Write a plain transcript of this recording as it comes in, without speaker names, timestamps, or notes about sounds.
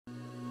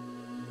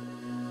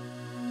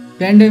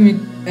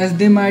Pandemics, as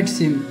they might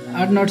seem,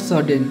 are not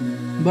sudden,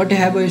 but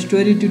have a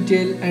story to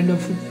tell and a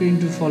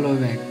footprint to follow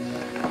back.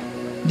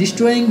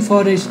 Destroying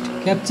forests,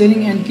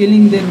 capturing and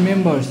killing their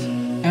members,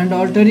 and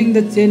altering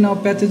the chain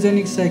of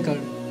pathogenic cycle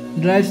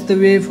drives the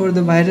way for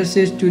the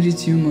viruses to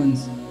reach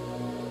humans.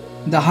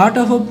 The heart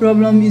of a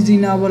problem is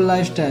in our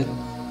lifestyle,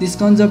 this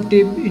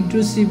consumptive,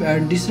 intrusive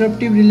and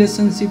disruptive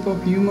relationship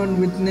of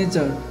human with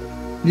nature,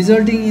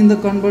 resulting in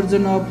the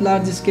conversion of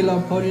large scale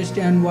of forest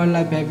and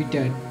wildlife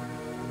habitat.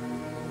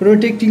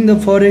 Protecting the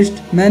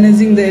forest,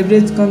 managing the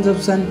average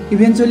consumption,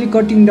 eventually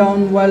cutting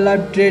down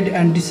wildlife trade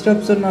and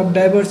disruption of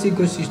diverse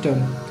ecosystem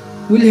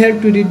will help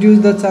to reduce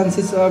the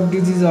chances of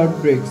disease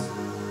outbreaks.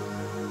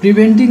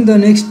 Preventing the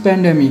next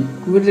pandemic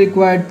will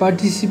require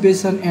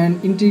participation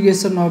and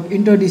integration of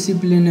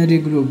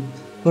interdisciplinary groups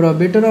for a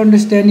better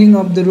understanding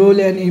of the role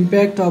and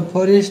impact of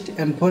forest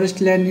and forest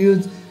land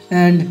use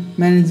and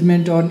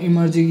management on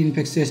emerging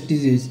infectious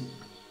disease.